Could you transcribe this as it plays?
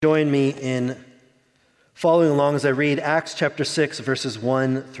Join me in following along as I read Acts chapter 6, verses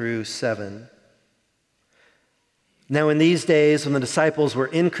 1 through 7. Now in these days, when the disciples were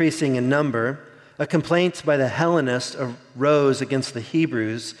increasing in number, a complaint by the Hellenists arose against the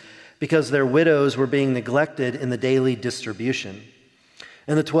Hebrews because their widows were being neglected in the daily distribution.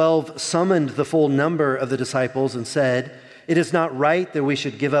 And the 12 summoned the full number of the disciples and said, "It is not right that we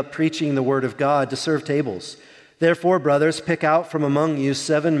should give up preaching the word of God to serve tables. Therefore, brothers, pick out from among you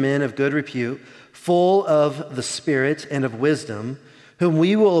 7 men of good repute, full of the Spirit and of wisdom, whom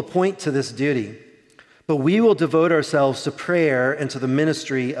we will appoint to this duty. But we will devote ourselves to prayer and to the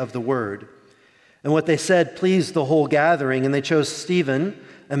ministry of the word." And what they said pleased the whole gathering, and they chose Stephen,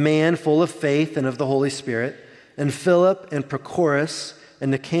 a man full of faith and of the Holy Spirit, and Philip and Prochorus, and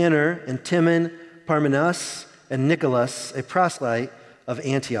Nicanor, and Timon, Parmenas, and Nicholas, a proselyte of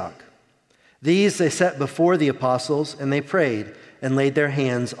Antioch. These they set before the apostles, and they prayed and laid their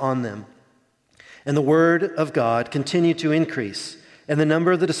hands on them. And the word of God continued to increase, and the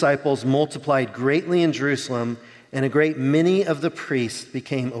number of the disciples multiplied greatly in Jerusalem, and a great many of the priests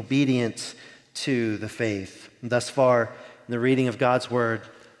became obedient to the faith. And thus far, in the reading of God's word,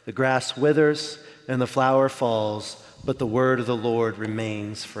 the grass withers and the flower falls, but the word of the Lord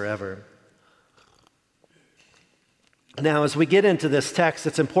remains forever. Now, as we get into this text,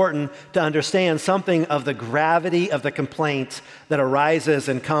 it's important to understand something of the gravity of the complaint that arises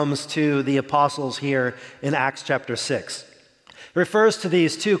and comes to the apostles here in Acts chapter 6. It refers to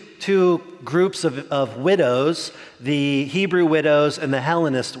these two groups of widows, the Hebrew widows and the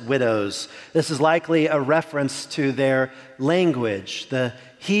Hellenist widows. This is likely a reference to their language. The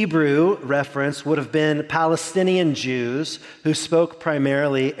Hebrew reference would have been Palestinian Jews who spoke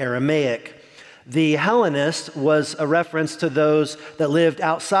primarily Aramaic. The Hellenist was a reference to those that lived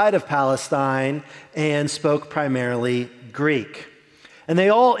outside of Palestine and spoke primarily Greek. And they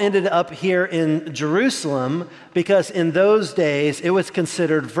all ended up here in Jerusalem because in those days it was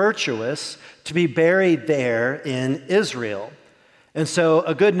considered virtuous to be buried there in Israel. And so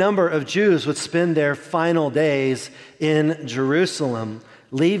a good number of Jews would spend their final days in Jerusalem,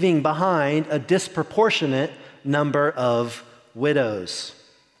 leaving behind a disproportionate number of widows.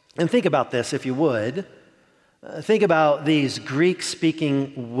 And think about this, if you would. Think about these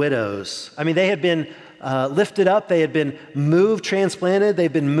Greek-speaking widows. I mean, they had been lifted up, they had been moved, transplanted,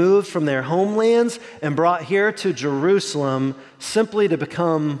 they'd been moved from their homelands and brought here to Jerusalem simply to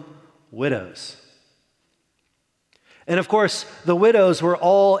become widows. And of course, the widows were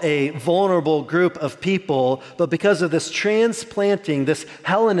all a vulnerable group of people, but because of this transplanting, this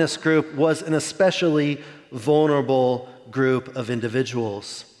Hellenist group was an especially vulnerable group of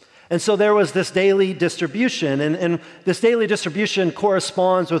individuals. And so there was this daily distribution, and this daily distribution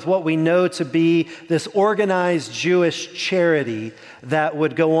corresponds with what we know to be this organized Jewish charity that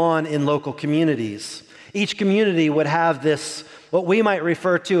would go on in local communities. Each community would have this, what we might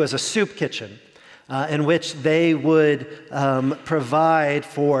refer to as a soup kitchen, in which they would provide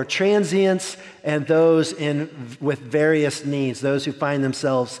for transients and those with various needs, those who find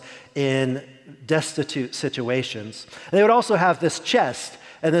themselves in destitute situations. And they would also have this chest.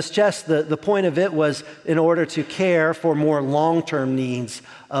 And this chest, the point of it was in order to care for more long-term needs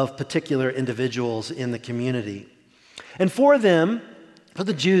of particular individuals in the community. And for them, for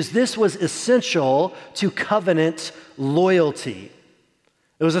the Jews, this was essential to covenant loyalty.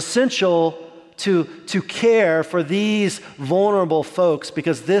 It was essential to care for these vulnerable folks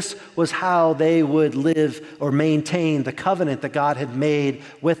because this was how they would live or maintain the covenant that God had made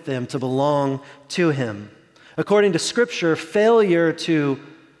with them to belong to Him. According to Scripture, failure to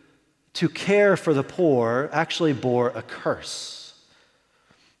care for the poor actually bore a curse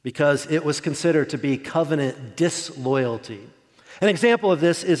because it was considered to be covenant disloyalty. An example of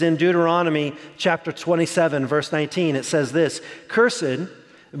this is in Deuteronomy chapter 27, verse 19. It says this, "Cursed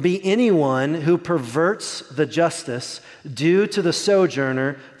be anyone who perverts the justice due to the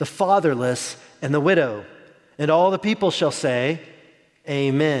sojourner, the fatherless, and the widow." And all the people shall say,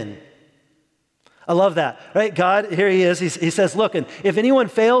 "Amen." I love that, right? God, here he is. He says, look, and if anyone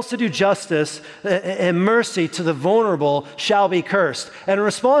fails to do justice and mercy to the vulnerable shall be cursed. And in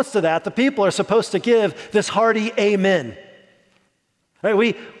response to that, the people are supposed to give this hearty amen. Right?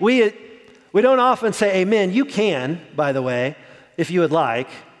 We don't often say amen. You can, by the way, if you would like.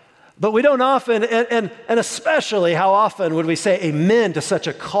 But we don't often, and especially how often would we say amen to such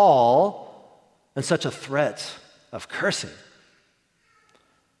a call and such a threat of cursing?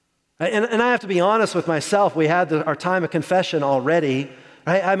 And I have to be honest with myself. We had our time of confession already.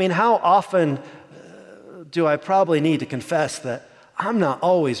 Right? I mean, how often do I probably need to confess that I'm not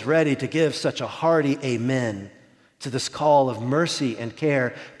always ready to give such a hearty amen to this call of mercy and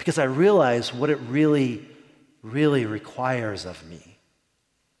care because I realize what it really, really requires of me.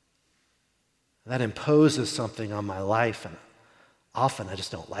 That imposes something on my life, and often I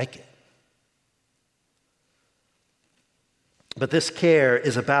just don't like it. But this care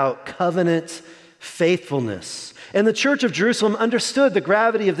is about covenant faithfulness. And the church of Jerusalem understood the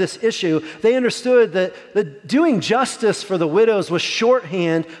gravity of this issue. They understood that doing justice for the widows was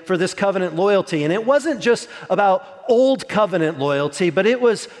shorthand for this covenant loyalty. And it wasn't just about old covenant loyalty, but it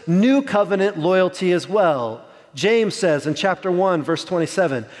was new covenant loyalty as well. James says in chapter 1, verse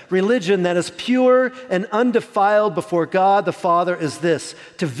 27, religion that is pure and undefiled before God the Father is this,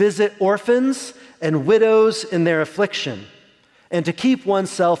 to visit orphans and widows in their affliction, and to keep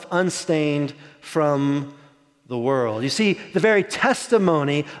oneself unstained from the world. You see, the very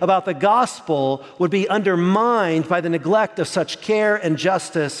testimony about the gospel would be undermined by the neglect of such care and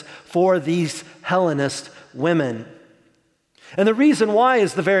justice for these Hellenist women. And the reason why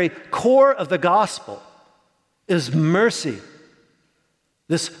is the very core of the gospel is mercy.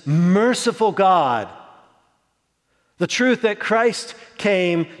 This merciful God. The truth that Christ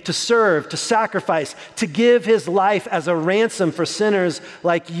came to serve, to sacrifice, to give his life as a ransom for sinners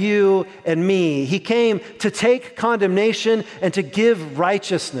like you and me. He came to take condemnation and to give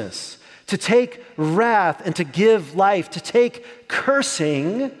righteousness, to take wrath and to give life, to take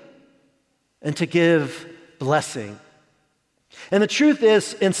cursing and to give blessing. And the truth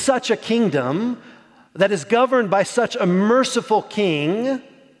is, in such a kingdom that is governed by such a merciful king,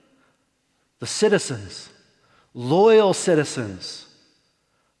 the citizens, loyal citizens,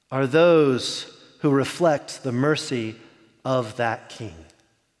 are those who reflect the mercy of that king.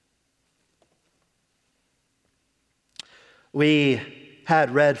 We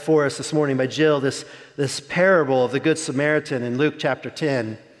had read for us this morning by Jill this parable of the Good Samaritan in Luke chapter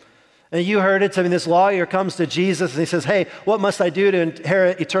 10. And you heard it. I mean, this lawyer comes to Jesus and he says, hey, what must I do to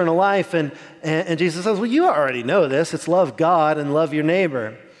inherit eternal life? And Jesus says, well, you already know this. It's love God and love your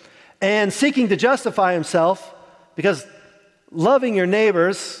neighbor. And seeking to justify himself, because loving your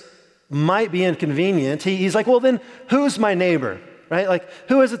neighbors might be inconvenient, he's like, well, then who's my neighbor, right? Like,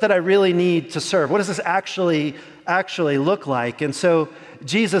 who is it that I really need to serve? What does this actually look like? And so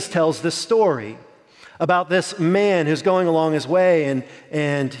Jesus tells this story about this man who's going along his way,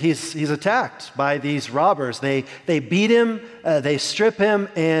 and he's attacked by these robbers. They beat him, they strip him,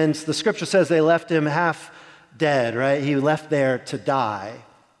 and the scripture says they left him half dead, right? He left there to die.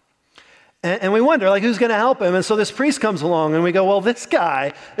 And we wonder, like, who's going to help him? And so this priest comes along, and we go, well, this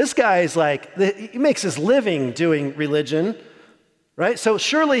guy's like, he makes his living doing religion, right? So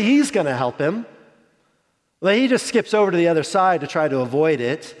surely he's going to help him. Well, he just skips over to the other side to try to avoid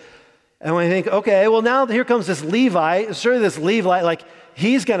it. And we think, okay, well, now here comes this Levite. Surely this Levite, like,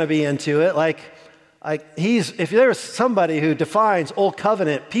 he's going to be into it. Like if there's somebody who defines old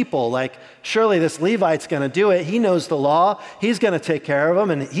covenant people, like, surely this Levite's going to do it. He knows the law. He's going to take care of them,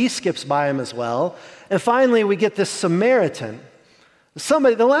 and he skips by him as well. And finally, we get this Samaritan,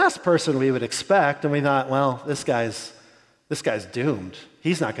 somebody, the last person we would expect, and we thought, well, this guy's doomed.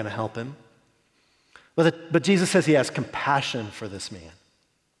 He's not going to help him. But Jesus says he has compassion for this man.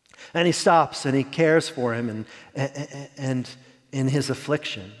 And he stops and he cares for him and in his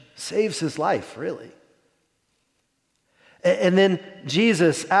affliction, saves his life, really. And then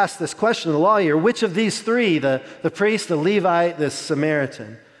Jesus asked this question of the lawyer, which of these three, the priest, the Levite, the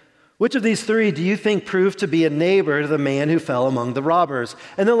Samaritan, which of these three do you think proved to be a neighbor to the man who fell among the robbers?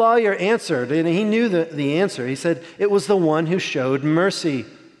 And the lawyer answered, and he knew the answer. He said, it was the one who showed mercy.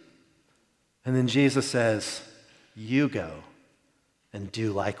 And then Jesus says, you go and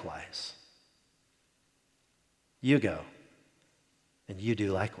do likewise. You go and you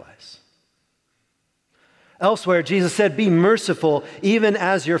do likewise. Elsewhere, Jesus said, be merciful even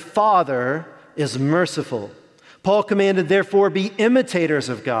as your Father is merciful. Paul commanded, therefore, be imitators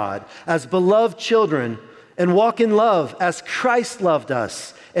of God as beloved children and walk in love as Christ loved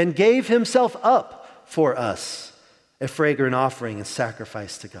us and gave himself up for us, a fragrant offering and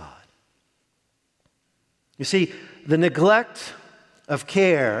sacrifice to God. You see, the neglect of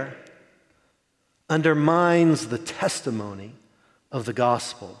care undermines the testimony of the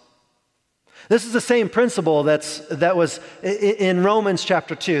gospel. This is the same principle that was in Romans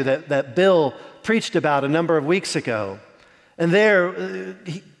chapter 2 that Bill preached about a number of weeks ago. And there,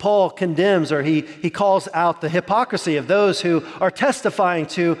 Paul condemns, or he calls out the hypocrisy of those who are testifying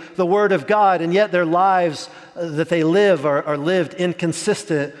to the word of God, and yet their lives that they live are lived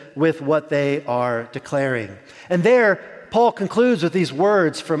inconsistent with what they are declaring. And there, Paul concludes with these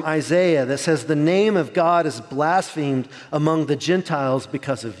words from Isaiah that says, the name of God is blasphemed among the Gentiles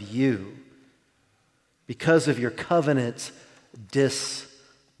because of you, because of your covenant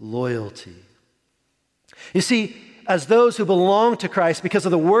disloyalty. You see, as those who belong to Christ, because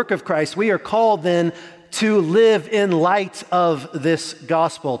of the work of Christ, we are called then to live in light of this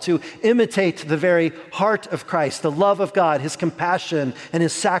gospel, to imitate the very heart of Christ, the love of God, his compassion and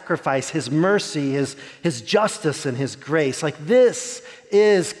his sacrifice, his mercy, his justice and his grace. Like, this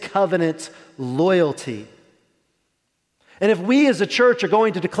is covenant loyalty. And if we as a church are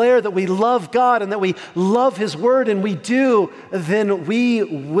going to declare that we love God and that we love his word, and we do, then we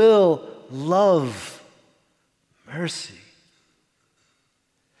will love mercy.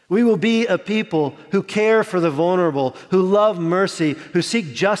 We will be a people who care for the vulnerable, who love mercy, who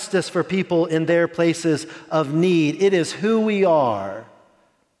seek justice for people in their places of need. It is who we are.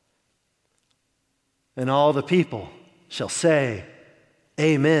 And all the people shall say,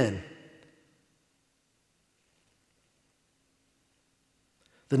 Amen.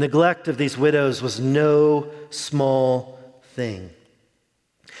 The neglect of these widows was no small thing.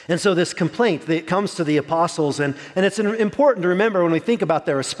 And so this complaint that comes to the apostles, and it's important to remember when we think about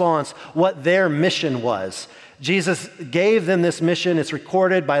their response, what their mission was. Jesus gave them this mission. It's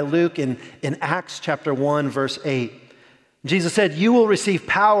recorded by Luke in Acts chapter 1, verse 8. Jesus said, "You will receive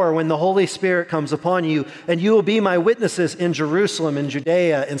power when the Holy Spirit comes upon you, and you will be my witnesses in Jerusalem, in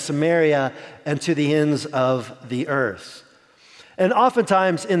Judea, in Samaria, and to the ends of the earth." And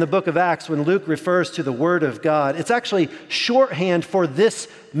oftentimes in the book of Acts, when Luke refers to the Word of God, it's actually shorthand for this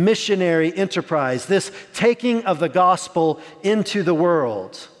missionary enterprise, this taking of the gospel into the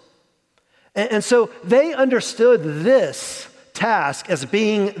world. And so they understood this task as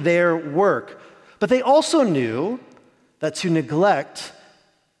being their work. But they also knew that to neglect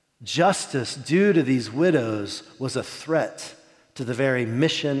justice due to these widows was a threat to the very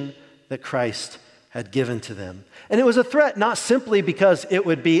mission that Christ had given to them. And it was a threat not simply because it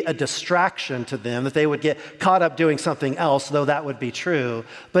would be a distraction to them, that they would get caught up doing something else, though that would be true,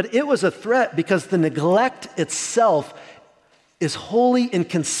 but it was a threat because the neglect itself is wholly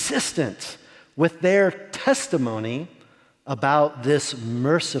inconsistent with their testimony about this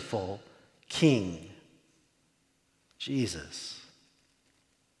merciful King, Jesus.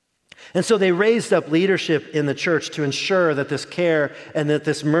 And so they raised up leadership in the church to ensure that this care and that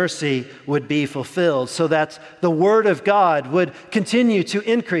this mercy would be fulfilled, so that the word of God would continue to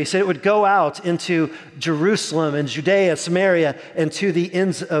increase. It would go out into Jerusalem and Judea, Samaria, and to the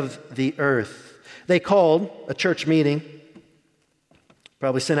ends of the earth. They called a church meeting,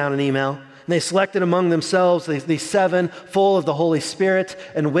 probably sent out an email, and they selected among themselves these 7 full of the Holy Spirit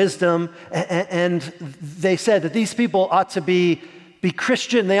and wisdom, and they said that these people ought to be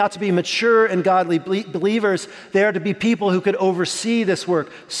Christian. They ought to be mature and godly believers. They are to be people who could oversee this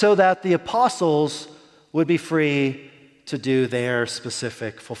work so that the apostles would be free to do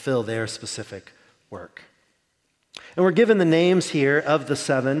fulfill their specific work. And we're given the names here of the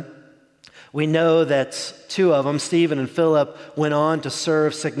 7. We know that 2 of them, Stephen and Philip, went on to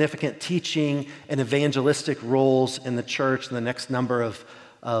serve significant teaching and evangelistic roles in the church. In the next number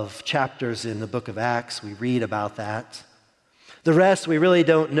of chapters in the book of Acts, we read about that. The rest we really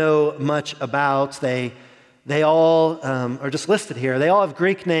don't know much about. They all are just listed here. They all have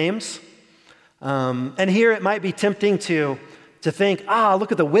Greek names. And here it might be tempting to think,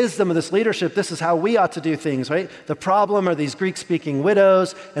 look at the wisdom of this leadership. This is how we ought to do things, right? The problem are these Greek-speaking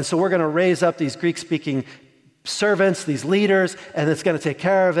widows, and so we're going to raise up these Greek-speaking servants, these leaders, and it's going to take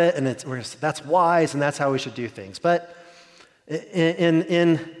care of it, and that's wise, and that's how we should do things. But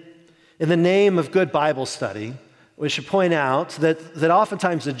in the name of good Bible study, we should point out that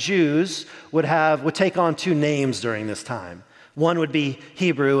oftentimes the Jews would take on 2 names during this time. One would be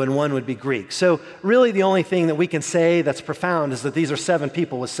Hebrew and one would be Greek. So really the only thing that we can say that's profound is that these are 7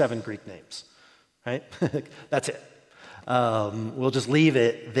 people with 7 Greek names, right? That's it. We'll just leave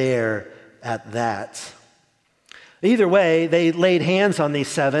it there at that. Either way, they laid hands on these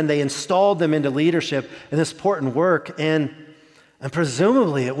 7. They installed them into leadership in this important work, and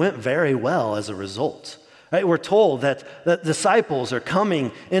presumably it went very well as a result. Right? We're told that the disciples are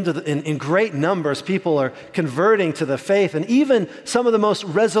coming in great numbers. People are converting to the faith, and even some of the most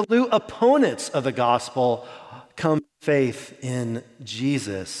resolute opponents of the gospel come to faith in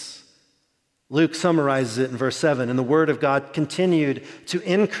Jesus. Luke summarizes it in verse 7, "And the word of God continued to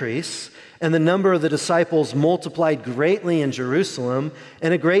increase, and the number of the disciples multiplied greatly in Jerusalem,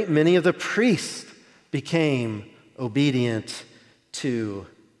 and a great many of the priests became obedient to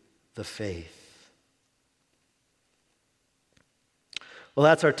the faith." Well,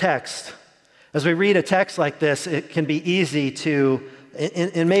 that's our text. As we read a text like this, it can be easy to,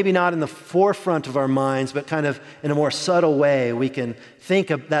 and maybe not in the forefront of our minds, but kind of in a more subtle way, we can think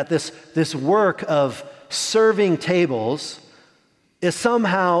of that this work of serving tables is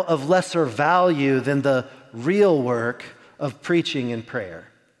somehow of lesser value than the real work of preaching and prayer.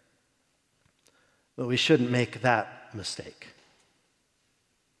 But we shouldn't make that mistake.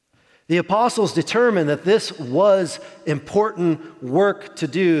 The apostles determined that this was important work to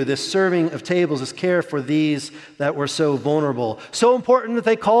do, this serving of tables, this care for these that were so vulnerable. So important that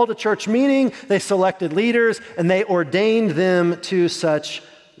they called a church meeting, they selected leaders, and they ordained them to such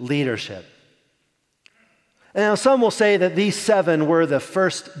leadership. And now some will say that these 7 were the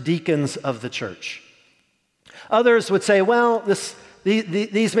first deacons of the church. Others would say, well,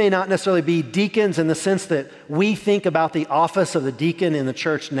 these may not necessarily be deacons in the sense that we think about the office of the deacon in the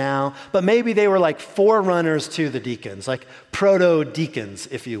church now, but maybe they were like forerunners to the deacons, like proto-deacons,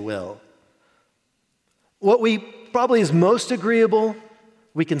 if you will. What we probably is most agreeable,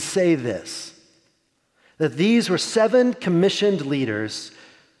 we can say this, that these were 7 commissioned leaders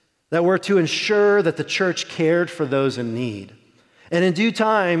that were to ensure that the church cared for those in need. And in due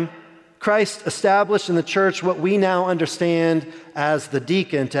time, Christ established in the church what we now understand as the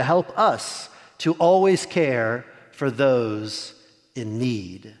deacon to help us to always care for those in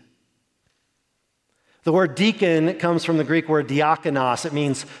need. The word deacon comes from the Greek word diakonos. It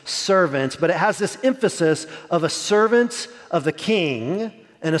means servant, but it has this emphasis of a servant of the king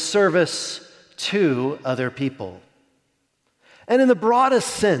and a service to other people. And in the broadest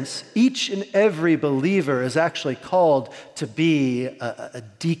sense, each and every believer is actually called to be a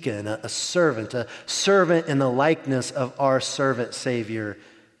deacon, a servant in the likeness of our servant Savior,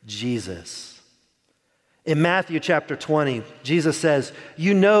 Jesus. In Matthew chapter 20, Jesus says,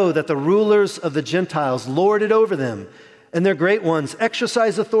 "You know that the rulers of the Gentiles lord it over them, and their great ones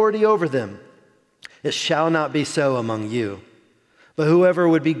exercise authority over them. It shall not be so among you. But whoever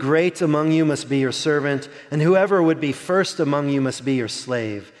would be great among you must be your servant, and whoever would be first among you must be your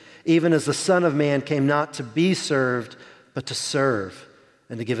slave, even as the Son of Man came not to be served, but to serve,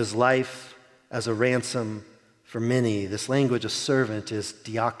 and to give his life as a ransom for many." This language of servant is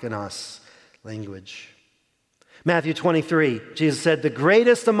diakonos language. Matthew 23, Jesus said, "The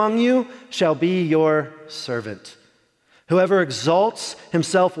greatest among you shall be your servant. Whoever exalts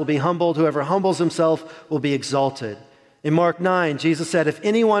himself will be humbled. Whoever humbles himself will be exalted." In Mark 9, Jesus said, "If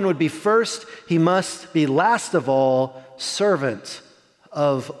anyone would be first, he must be last of all, servant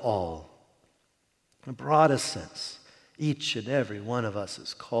of all." In the broadest sense, each and every one of us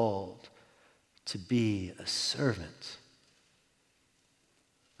is called to be a servant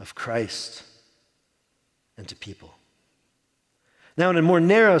of Christ and to people. Now, in a more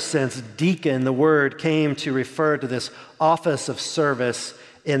narrow sense, deacon, the word came to refer to this office of service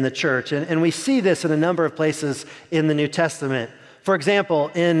in the church. And we see this in a number of places in the New Testament. For example,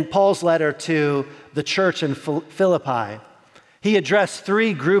 in Paul's letter to the church in Philippi, he addressed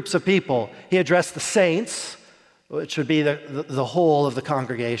 3 groups of people. He addressed the saints, which would be the whole of the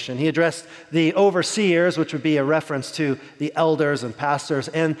congregation. He addressed the overseers, which would be a reference to the elders and pastors,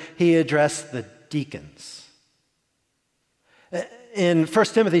 and he addressed the deacons. In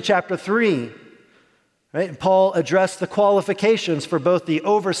 1 Timothy chapter 3, right, Paul addressed the qualifications for both the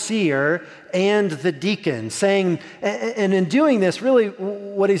overseer and the deacon, saying, and in doing this, really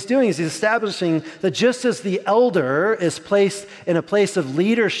what he's doing is he's establishing that just as the elder is placed in a place of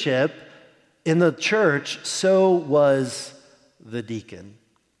leadership in the church, so was the deacon.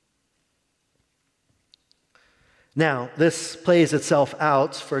 Now, this plays itself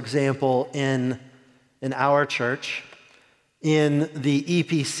out, for example, in our church. In the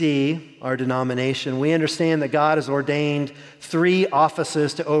EPC, our denomination, we understand that God has ordained 3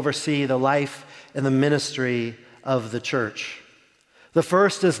 offices to oversee the life and the ministry of the church. The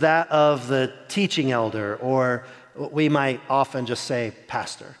first is that of the teaching elder, or what we might often just say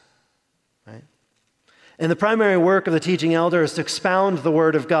pastor. Right? And the primary work of the teaching elder is to expound the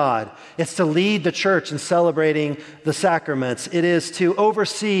Word of God. It's to lead the church in celebrating the sacraments. It is to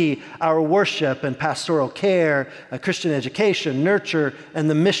oversee our worship and pastoral care, Christian education, nurture, and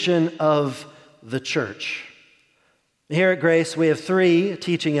the mission of the church. Here at Grace, we have 3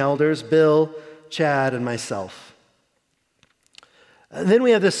 teaching elders, Bill, Chad, and myself. And then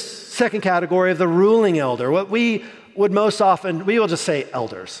we have this second category of the ruling elder. What we would most often, we will just say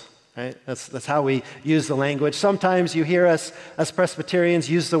elders. Right? That's how we use the language. Sometimes you hear us as Presbyterians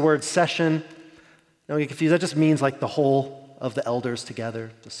use the word session. Don't get confused. That just means like the whole of the elders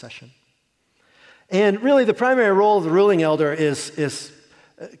together, the session. And really the primary role of the ruling elder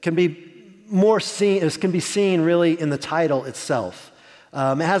can be seen really in the title itself.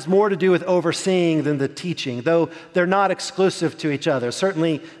 It has more to do with overseeing than the teaching, though they're not exclusive to each other.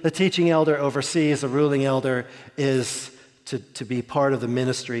 Certainly the teaching elder oversees, the ruling elder is to be part of the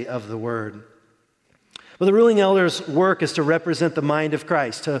ministry of the word. Well, the ruling elder's work is to represent the mind of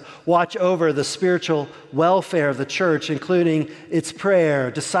Christ, to watch over the spiritual welfare of the church, including its prayer,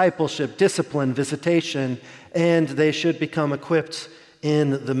 discipleship, discipline, visitation, and they should become equipped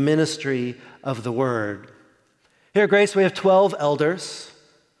in the ministry of the word. Here at Grace, we have 12 elders,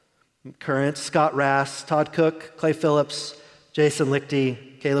 current: Scott Rass, Todd Cook, Clay Phillips, Jason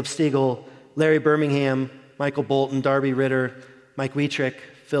Lichty, Caleb Stiegel, Larry Birmingham, Michael Bolton, Darby Ritter, Mike Wietrick,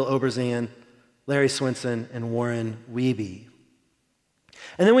 Phil Oberzan, Larry Swinson, and Warren Wiebe.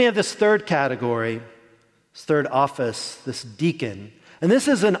 And then we have this third category, this third office, this deacon. And this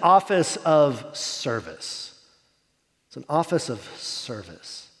is an office of service. It's an office of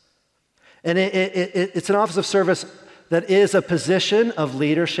service. And it's an office of service that is a position of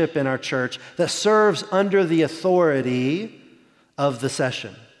leadership in our church that serves under the authority of the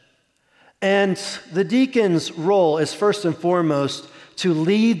session. And the deacon's role is first and foremost to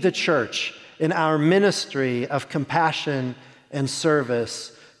lead the church in our ministry of compassion and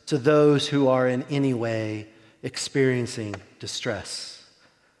service to those who are in any way experiencing distress.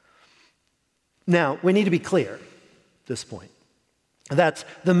 Now, we need to be clear at this point that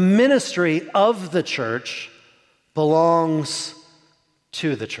the ministry of the church belongs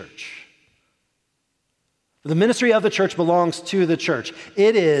to the church. The ministry of the church belongs to the church.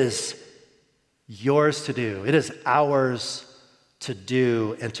 It is yours to do. It is ours to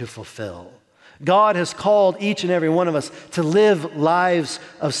do and to fulfill. God has called each and every one of us to live lives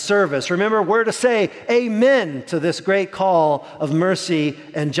of service. Remember, we're to say amen to this great call of mercy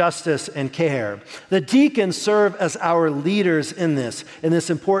and justice and care. The deacons serve as our leaders in this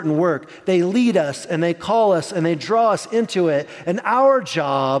important work. They lead us and they call us and they draw us into it. And our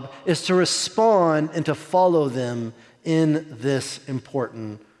job is to respond and to follow them in this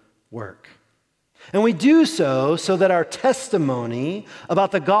important work. And we do so that our testimony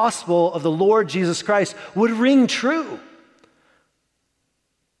about the gospel of the Lord Jesus Christ would ring true.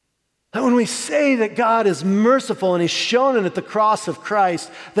 That when we say that God is merciful and He's shown it at the cross of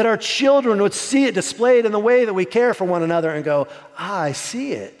Christ, that our children would see it displayed in the way that we care for one another and go, I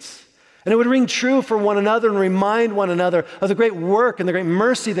see it. And it would ring true for one another and remind one another of the great work and the great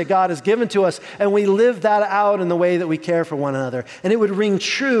mercy that God has given to us, and we live that out in the way that we care for one another. And it would ring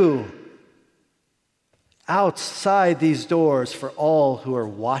true outside these doors for all who are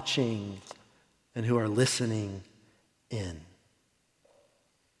watching and who are listening in.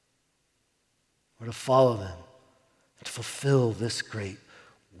 We're to follow them and to fulfill this great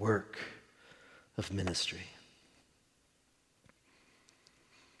work of ministry.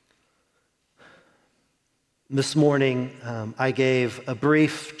 This morning, I gave a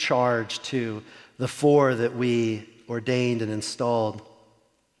brief charge to the 4 that we ordained and installed.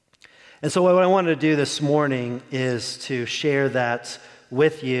 And so what I wanted to do this morning is to share that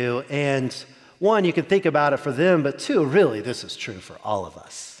with you. And 1, you can think about it for them, but 2, really, this is true for all of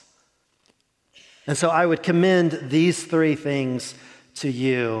us. And so I would commend these 3 things to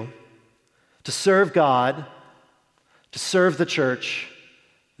you: to serve God, to serve the church,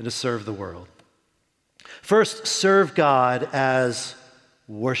 and to serve the world. First, serve God as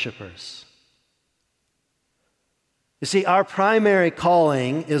worshipers. You see, our primary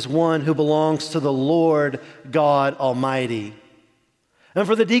calling is one who belongs to the Lord God Almighty. And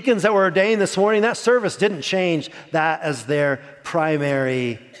for the deacons that were ordained this morning, that service didn't change that as their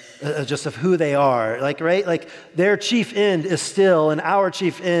primary, just of who they are. Right? Their chief end is still, and our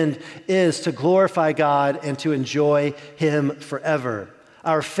chief end is to glorify God and to enjoy Him forever.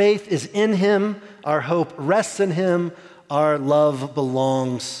 Our faith is in Him, our hope rests in Him, our love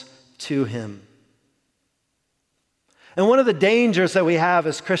belongs to Him. And one of the dangers that we have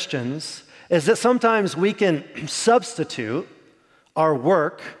as Christians is that sometimes we can substitute our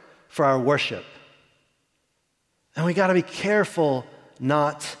work for our worship. And we got to be careful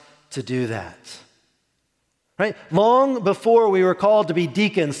not to do that. Right? Long before we were called to be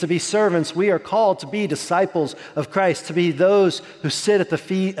deacons, to be servants, we are called to be disciples of Christ, to be those who sit at the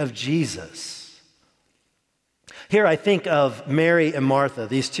feet of Jesus. Here I think of Mary and Martha,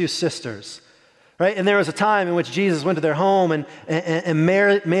 these 2 sisters. Right? And there was a time in which Jesus went to their home, and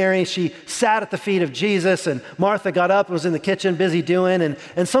Mary, she sat at the feet of Jesus, and Martha got up and was in the kitchen busy doing.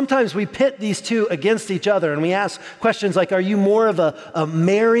 And sometimes we pit these 2 against each other, and we ask questions like, are you more of a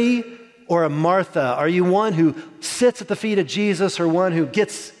Mary or a Martha? Are you one who sits at the feet of Jesus or one who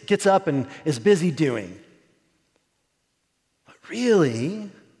gets up and is busy doing? But really,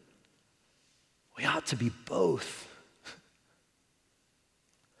 we ought to be both.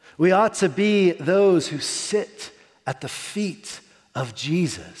 We ought to be those who sit at the feet of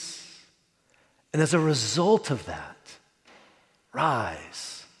Jesus. And as a result of that,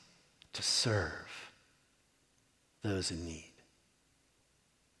 rise to serve. those in need.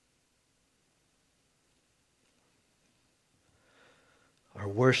 Our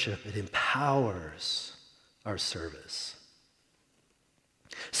worship, it empowers our service.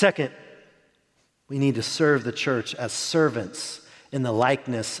 Second, we need to serve the church as servants in the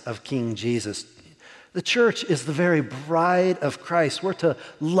likeness of King Jesus. The church is the very bride of Christ. We're to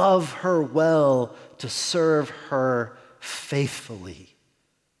love her well, to serve her faithfully.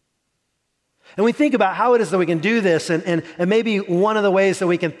 And we think about how it is that we can do this, and maybe one of the ways that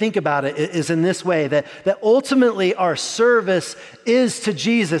we can think about it is in this way, that ultimately our service is to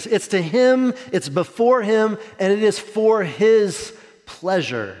Jesus. It's to him, it's before him, and it is for his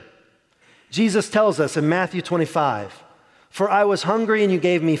pleasure. Jesus tells us in Matthew 25, "For I was hungry and you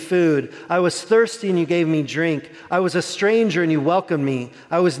gave me food. I was thirsty and you gave me drink. I was a stranger and you welcomed me.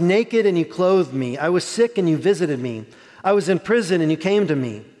 I was naked and you clothed me. I was sick and you visited me. I was in prison and you came to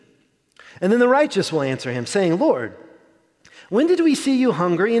me." And then the righteous will answer him, saying, "Lord, when did we see you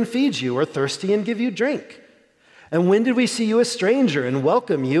hungry and feed you, or thirsty and give you drink? And when did we see you a stranger and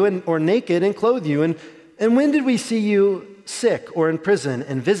welcome you, or naked and clothe you? And when did we see you sick or in prison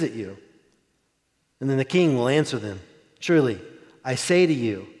and visit you?" And then the king will answer them, "Truly, I say to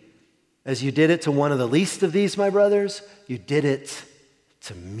you, as you did it to one of the least of these, my brothers, you did it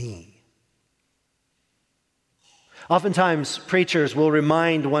to me." Oftentimes, preachers will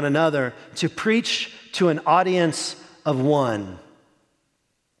remind one another to preach to an audience of one.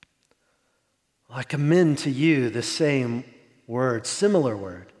 I commend to you the same word, similar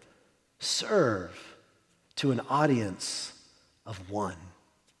word, serve, to an audience of one,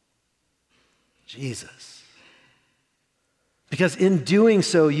 Jesus. Because in doing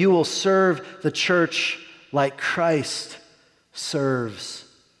so, you will serve the church like Christ serves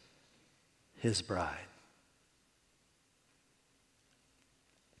his bride.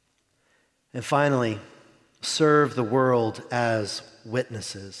 And finally, serve the world as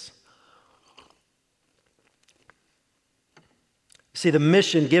witnesses. See, the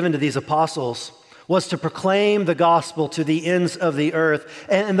mission given to these apostles was to proclaim the gospel to the ends of the earth.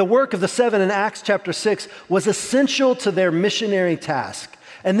 And the work of the seven in Acts chapter 6 was essential to their missionary task.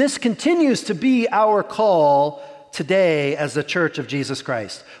 And this continues to be our call today as the Church of Jesus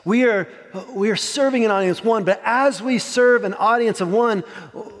Christ. We are serving an audience of one, but as we serve an audience of one,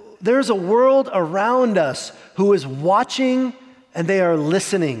 there's a world around us who is watching and they are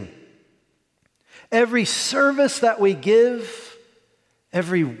listening. Every service that we give,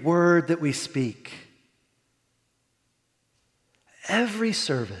 every word that we speak, every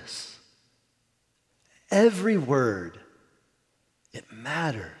service, every word, it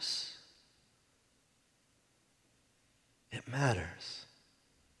matters. It matters.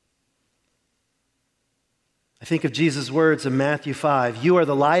 I think of Jesus' words in Matthew 5, "You are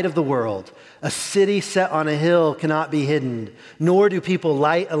the light of the world. A city set on a hill cannot be hidden, nor do people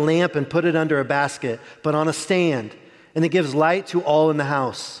light a lamp and put it under a basket, but on a stand, and it gives light to all in the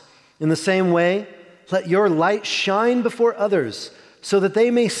house. In the same way, let your light shine before others, so that they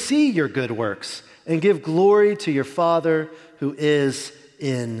may see your good works and give glory to your Father who is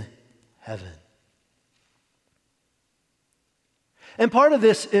in heaven." And part of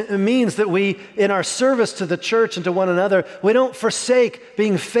this means that we, in our service to the church and to one another, we don't forsake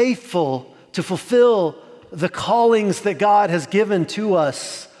being faithful to fulfill the callings that God has given to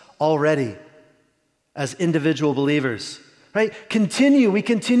us already as individual believers, right? We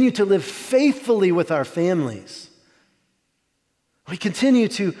continue to live faithfully with our families. We continue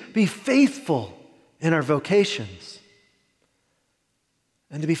to be faithful in our vocations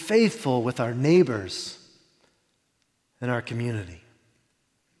and to be faithful with our neighbors and our community.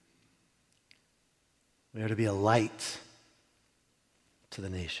 We are to be a light to the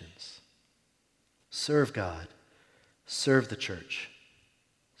nations. Serve God, serve the church,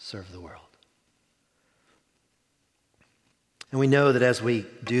 serve the world. And we know that as we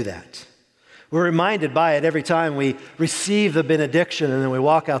do that, we're reminded by it every time we receive the benediction and then we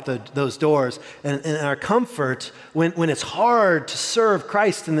walk out those doors. And our comfort when it's hard to serve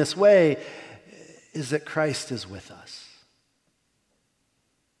Christ in this way is that Christ is with us.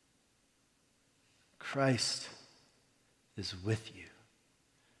 Christ is with you.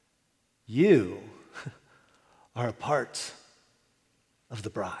 You are a part of the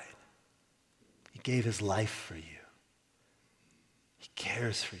bride. He gave his life for you. He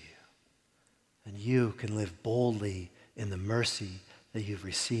cares for you. And you can live boldly in the mercy that you've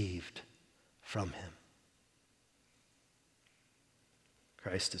received from him.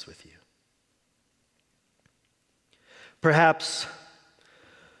 Christ is with you. Perhaps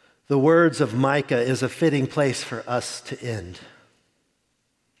the words of Micah is a fitting place for us to end.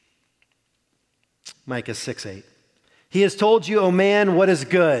 Micah 6:8. He has told you, O man, what is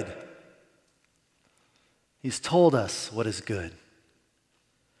good. He's told us what is good.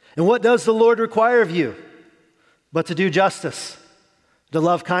 And what does the Lord require of you? But to do justice, to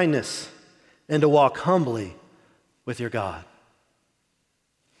love kindness, and to walk humbly with your God.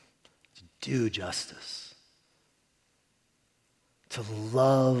 To do justice. To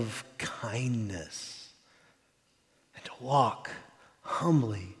love kindness. And to walk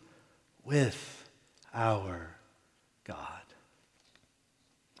humbly with our God.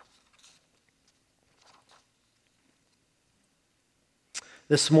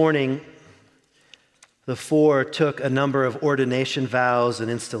 This morning, the four took a number of ordination vows and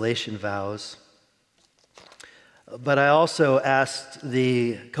installation vows. But I also asked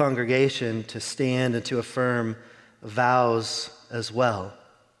the congregation to stand and to affirm vows as well.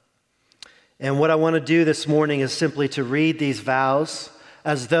 And what I want to do this morning is simply to read these vows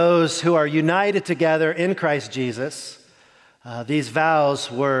as those who are united together in Christ Jesus. These vows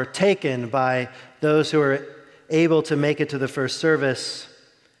were taken by those who were able to make it to the first service,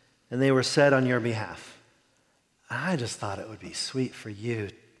 and they were said on your behalf. I just thought it would be sweet for you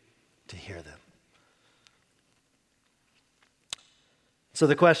to hear them. So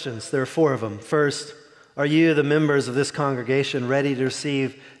the questions, there are four of them. First, are you, the members of this congregation, ready to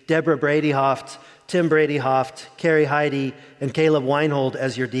receive Deborah Bradyhoft, Tim Bradyhoft, Carrie Heidi, and Caleb Weinhold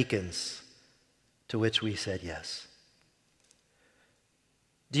as your deacons? To which we said yes.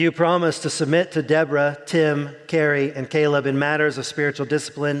 Do you promise to submit to Deborah, Tim, Carrie, and Caleb in matters of spiritual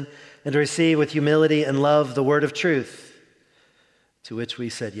discipline and to receive with humility and love the word of truth? To which we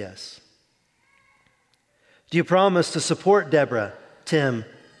said yes. Do you promise to support Deborah, Tim,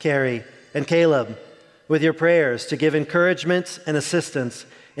 Carrie, and Caleb with your prayers to give encouragement and assistance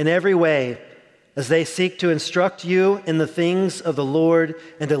in every way as they seek to instruct you in the things of the Lord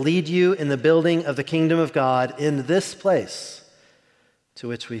and to lead you in the building of the kingdom of God in this place? To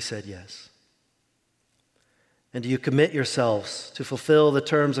which we said yes. And do you commit yourselves to fulfill the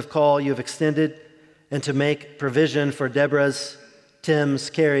terms of call you have extended and to make provision for Deborah's, Tim's,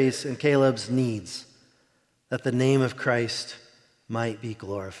 Carrie's, and Caleb's needs, that the name of Christ might be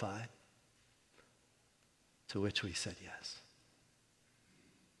glorified? To which we said yes.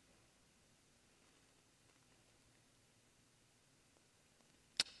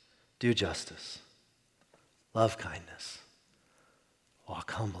 Do justice, love kindness,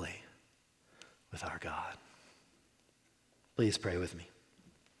 walk humbly with our God. Please pray with me.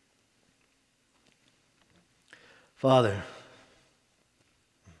 Father,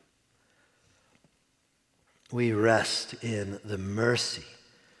 we rest in the mercy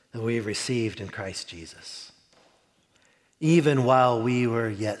that we've received in Christ Jesus. Even while we were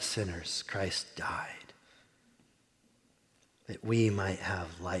yet sinners, Christ died, that we might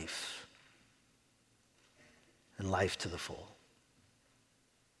have life, and life to the full.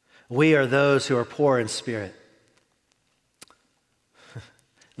 We are those who are poor in spirit.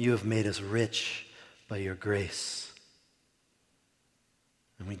 You have made us rich by your grace,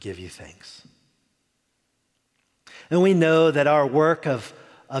 and we give you thanks. And we know that our work of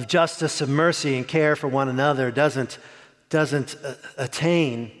justice and mercy and care for one another doesn't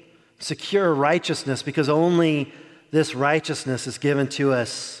attain secure righteousness, because only this righteousness is given to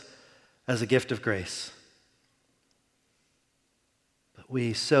us as a gift of grace. But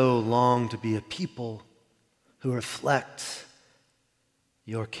we so long to be a people who reflect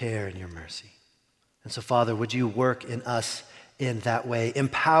your care and your mercy. And so, Father, would you work in us in that way?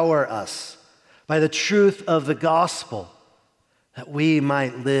 Empower us by the truth of the gospel, that we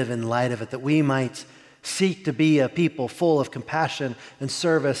might live in light of it, that we might seek to be a people full of compassion and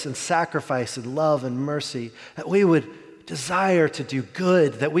service and sacrifice and love and mercy, that we would desire to do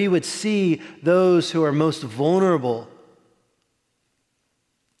good, that we would see those who are most vulnerable,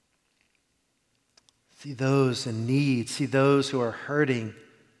 see those in need, see those who are hurting,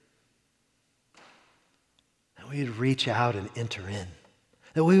 that we would reach out and enter in,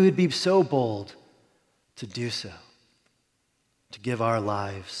 that we would be so bold to do so, to give our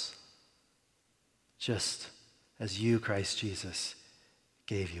lives just as you, Christ Jesus,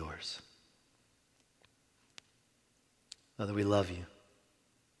 gave yours. Father, we love you.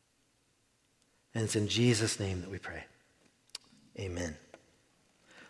 And it's in Jesus' name that we pray. Amen.